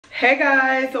Hey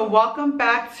guys, welcome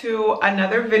back to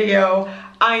another video.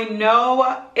 I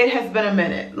know it has been a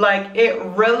minute, like it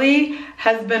really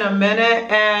has been a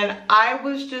minute, and I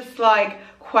was just like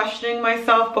questioning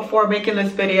myself before making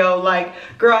this video, like,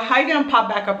 girl, how you gonna pop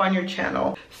back up on your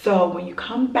channel? So when you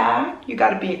come back, you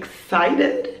gotta be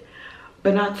excited,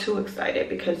 but not too excited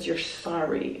because you're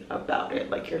sorry about it.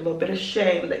 Like you're a little bit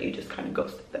ashamed that you just kind of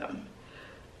ghosted them.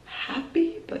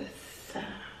 Happy but sad.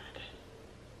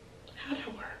 How'd that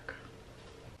work?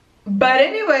 But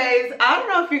anyways, I don't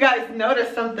know if you guys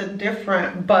noticed something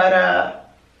different,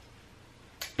 but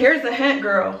here's a hint,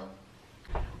 girl.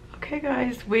 Okay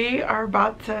guys, we are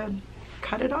about to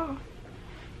cut it off.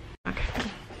 Okay.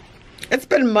 It's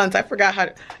been months. I forgot how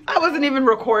to, I wasn't even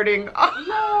recording.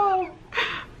 Oh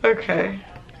no. Okay.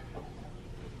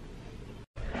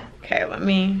 Okay, let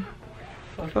me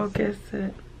focus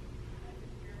it.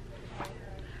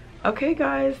 Okay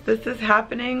guys, this is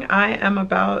happening. I am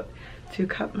about to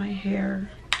cut my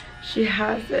hair. She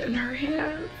has it in her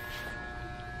hands.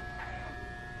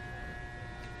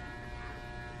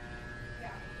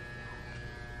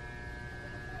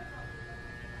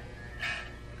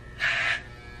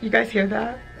 You guys hear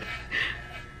that?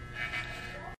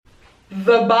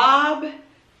 The bob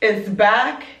is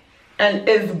back and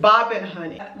is bobbing,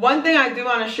 honey. One thing I do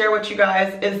want to share with you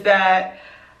guys is that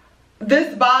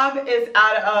this bob is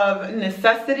out of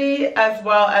necessity as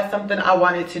well as something I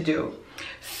wanted to do.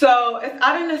 So it's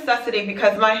out of necessity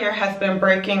because my hair has been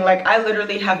breaking. Like I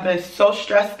literally have been so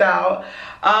stressed out.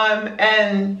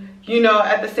 And you know,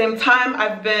 at the same time,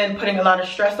 I've been putting a lot of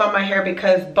stress on my hair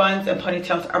because buns and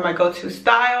ponytails are my go-to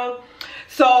style.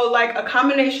 So like a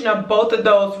combination of both of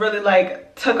those really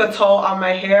like took a toll on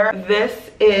my hair.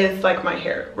 This is like my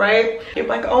hair, right? You're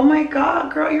like, oh my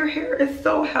God, girl, your hair is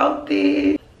so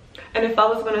healthy. And if I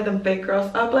was one of them fake girls,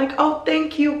 I'd be like, oh,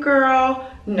 thank you, girl.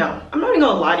 No, I'm not even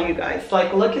gonna lie to you guys.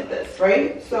 Like, look at this,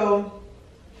 right? So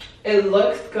it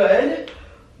looks good,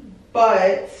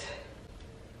 but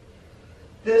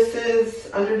this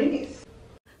is underneath.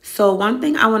 So one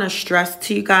thing I want to stress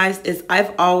to you guys is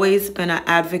I've always been an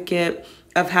advocate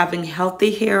of having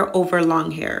healthy hair over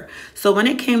long hair. So when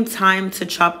it came time to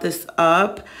chop this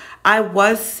up, I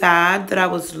was sad that I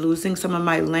was losing some of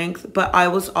my length, but I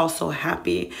was also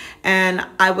happy. And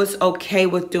I was okay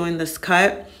with doing this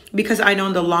cut because I know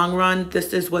in the long run,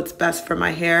 this is what's best for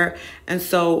my hair. And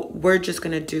so we're just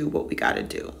gonna do what we gotta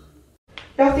do.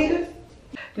 Y'all see this?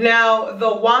 Now,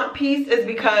 the want piece is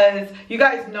because you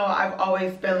guys know I've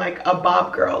always been like a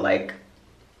bob girl. Like,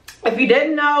 if you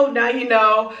didn't know, now you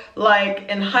know. Like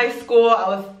in high school, I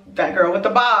was that girl with the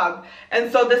bob.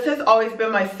 And so this has always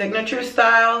been my signature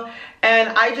style. And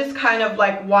I just kind of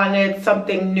like wanted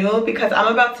something new because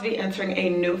I'm about to be entering a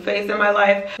new phase in my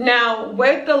life. Now,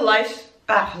 with the lice,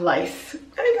 I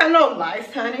ain't got no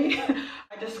lice, honey.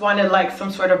 I just wanted like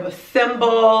some sort of a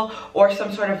symbol or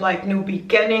some sort of like new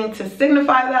beginning to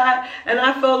signify that. And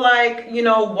I feel like, you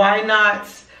know, why not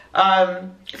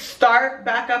start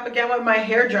back up again with my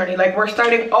hair journey? Like we're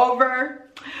starting over,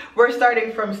 we're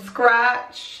starting from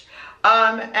scratch.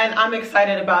 And I'm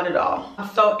excited about it all. I'm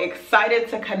so excited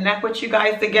to connect with you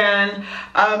guys again.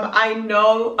 I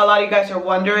know a lot of you guys are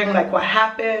wondering like what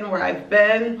happened, where I've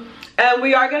been, and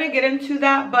we are gonna get into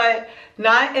that, but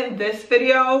not in this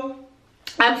video.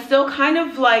 I'm still kind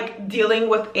of like dealing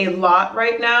with a lot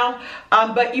right now,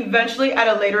 but eventually at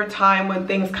a later time when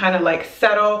things kind of like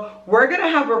settle, we're gonna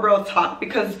have a real talk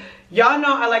because y'all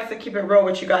know I like to keep it real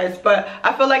with you guys, but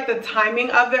I feel like the timing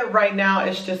of it right now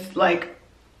is just like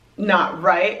not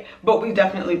right, but we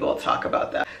definitely will talk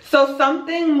about that. So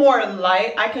something more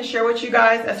light I can share with you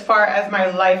guys as far as my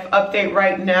life update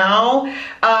right now.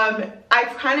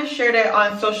 I've kind of shared it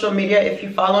on social media if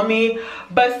you follow me,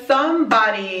 but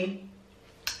somebody,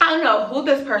 I don't know who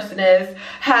this person is,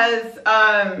 has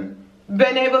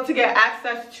been able to get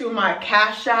access to my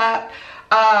Cash App,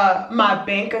 my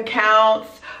bank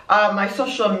accounts, my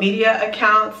social media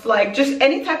accounts, like just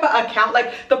any type of account.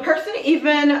 Like the person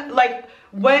even like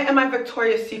went in my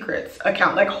Victoria's Secrets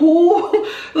account. Like who,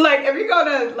 like if you're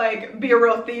gonna like be a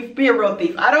real thief, be a real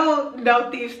thief. I don't know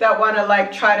thieves that want to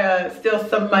like try to steal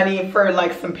some money for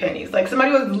like some pennies. Like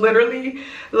somebody was literally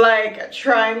like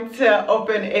trying to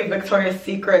open a Victoria's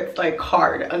Secrets like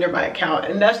card under my account,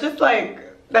 and that's just like,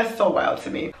 that's so wild to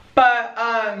me. But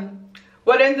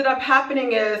what ended up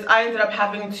happening is I ended up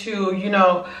having to, you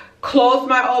know, close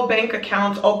my old bank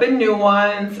accounts, open new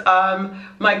ones.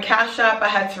 My Cash App, I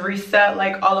had to reset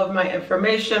like all of my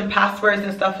information, passwords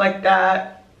and stuff like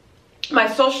that. My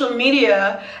social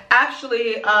media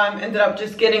actually ended up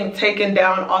just getting taken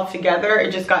down altogether.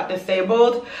 It just got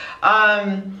disabled.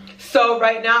 So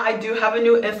right now I do have a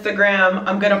new Instagram.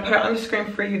 I'm gonna put it on the screen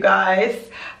for you guys.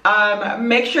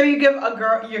 Make sure you give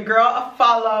your girl a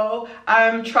follow.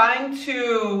 I'm trying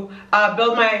to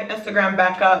build my Instagram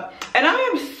back up, and I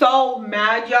am so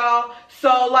mad, y'all.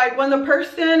 So like when the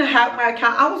person hacked my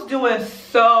account, I was doing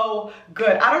so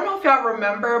good. I don't know if y'all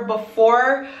remember,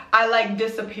 before I like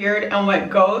disappeared and went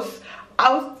ghost,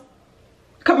 I was,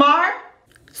 Kamar?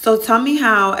 So tell me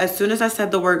how, as soon as I said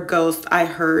the word ghost, I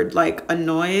heard like a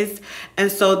noise.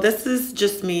 And so this is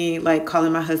just me like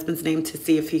calling my husband's name to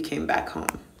see if he came back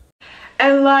home.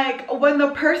 And like when the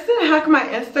person hacked my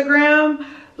Instagram,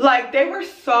 like they were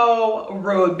so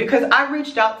rude because I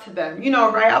reached out to them, you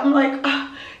know, right? I'm like,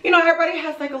 you know, everybody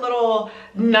has like a little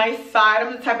nice side.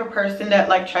 I'm the type of person that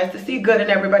like tries to see good in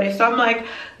everybody. So I'm like,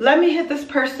 let me hit this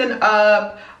person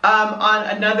up on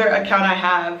another account I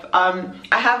have.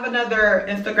 I have another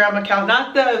Instagram account,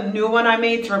 not the new one I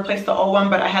made to replace the old one,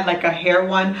 but I had like a hair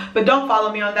one. But don't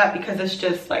follow me on that because it's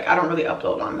just like, I don't really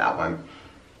upload on that one.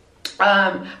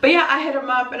 But yeah, I hit him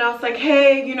up and I was like,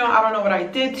 hey, you know, I don't know what I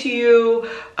did to you,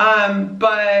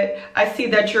 but I see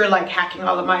that you're like hacking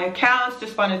all of my accounts.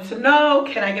 Just wanted to know,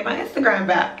 can I get my Instagram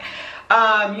back?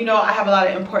 You know, I have a lot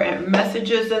of important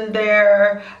messages in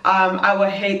there. I would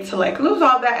hate to like lose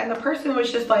all that. And the person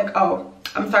was just like, oh,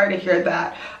 I'm sorry to hear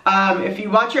that. If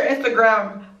you want your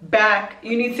Instagram back,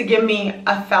 you need to give me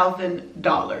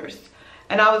 $1,000.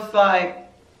 And I was like,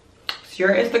 it's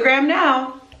your Instagram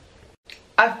now.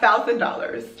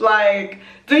 $1,000. Like,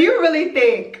 do you really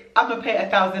think I'm gonna pay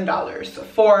 $1,000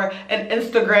 for an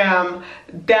Instagram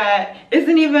that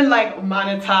isn't even like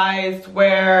monetized,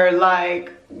 where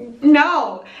like,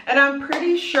 no. And I'm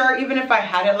pretty sure even if I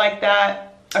had it like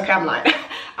that, okay, I'm lying.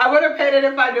 I would have paid it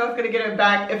if I knew I was gonna get it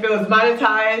back, if it was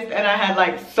monetized and I had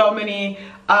like so many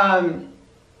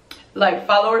like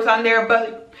followers on there.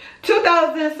 But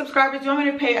 2,000 subscribers, you want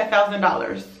me to pay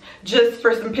 $1,000 just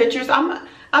for some pictures?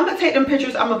 I'm gonna take them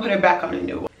pictures, I'm gonna put it back on a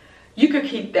new one. You could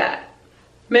keep that.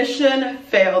 Mission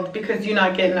failed because you're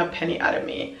not getting a penny out of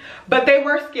me. But they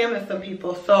were scamming some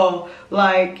people. So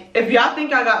like, if y'all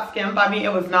think I got scammed by me,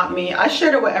 it was not me. I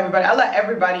shared it with everybody. I let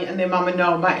everybody and their mama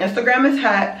know my Instagram is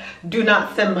hacked. Do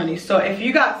not send money. So if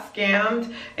you got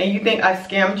scammed and you think I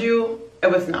scammed you,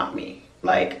 it was not me.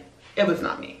 Like, it was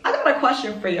not me. I got a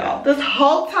question for y'all. This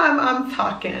whole time I'm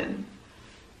talking,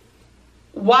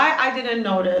 why I didn't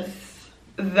notice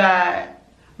that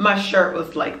my shirt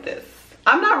was like this?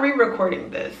 I'm not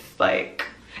re-recording this, like,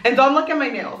 and don't look at my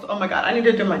nails. Oh my god, I need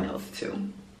to do my nails too.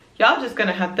 Y'all just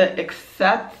gonna have to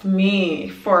accept me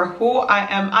for who I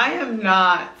am. I am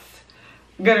not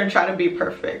gonna try to be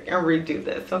perfect and redo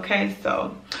this, okay?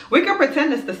 So we could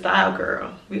pretend it's the style,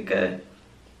 girl. We could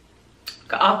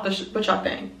go off the what y'all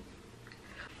think?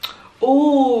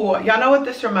 Ooh, y'all know what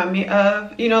this remind me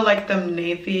of? You know, like them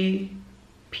Navy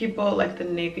people, like the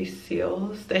Navy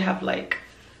SEALs, they have like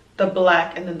the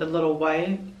black and then the little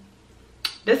white.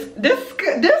 This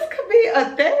could be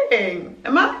a thing.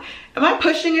 Am I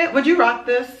pushing it? Would you rock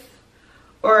this?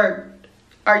 Or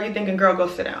are you thinking, girl, go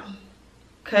sit down?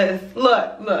 Cause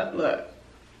look,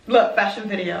 fashion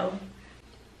video.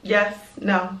 Yes,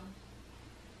 no.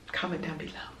 Comment down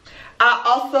below. I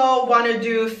also want to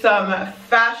do some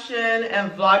fashion and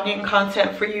vlogging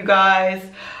content for you guys.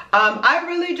 I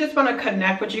really just want to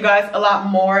connect with you guys a lot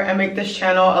more and make this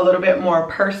channel a little bit more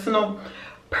personable.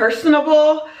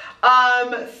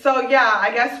 So yeah,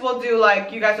 I guess we'll do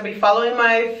like, you guys will be following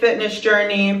my fitness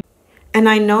journey. And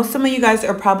I know some of you guys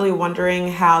are probably wondering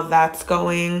how that's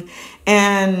going,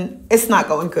 and it's not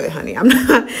going good, honey.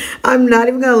 I'm not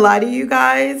even gonna lie to you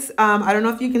guys. I don't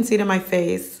know if you can see it in my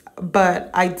face, but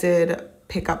I did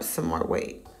pick up some more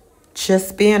weight.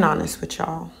 Just being honest with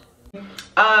y'all.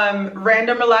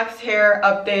 Random relaxed hair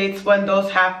updates when those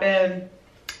happen,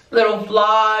 little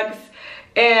vlogs,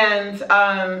 and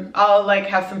I'll like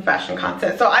have some fashion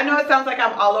content. So I know it sounds like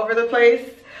I'm all over the place,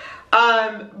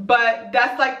 but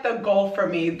that's like the goal for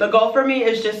me. The goal for me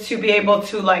is just to be able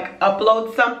to like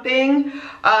upload something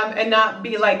and not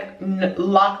be like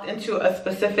locked into a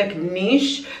specific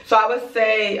niche. So I would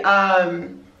say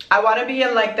I want to be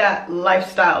in like that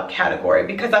lifestyle category,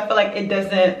 because I feel like it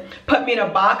doesn't put me in a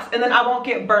box, and then I won't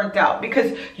get burnt out,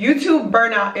 because YouTube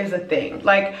burnout is a thing.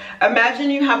 Like, imagine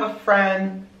you have a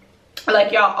friend,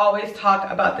 like y'all always talk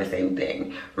about the same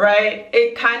thing, right?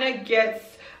 It kind of gets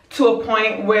to a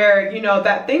point where, you know,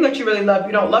 that thing that you really love,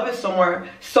 you don't love it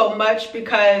so much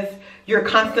because you're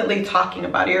constantly talking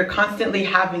about it, you're constantly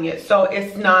having it, so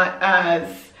it's not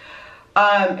as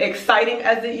exciting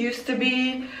as it used to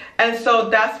be. And so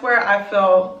that's where I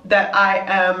feel that I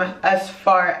am as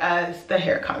far as the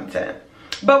hair content.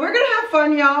 But we're gonna have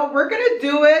fun, y'all. We're gonna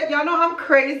do it. Y'all know I'm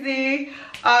crazy.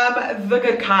 The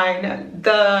good kind.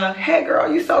 The hey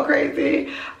girl, you so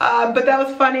crazy. But that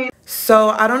was funny. So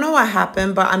I don't know what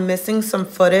happened, but I'm missing some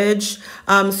footage.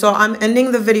 So I'm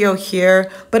ending the video here.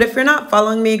 But if you're not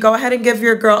following me, go ahead and give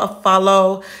your girl a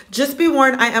follow. Just be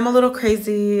warned, I am a little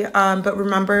crazy, but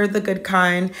remember, the good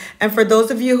kind. And for those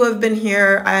of you who have been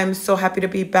here, I'm so happy to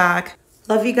be back.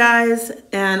 Love you guys,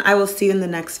 and I will see you in the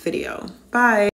next video. Bye.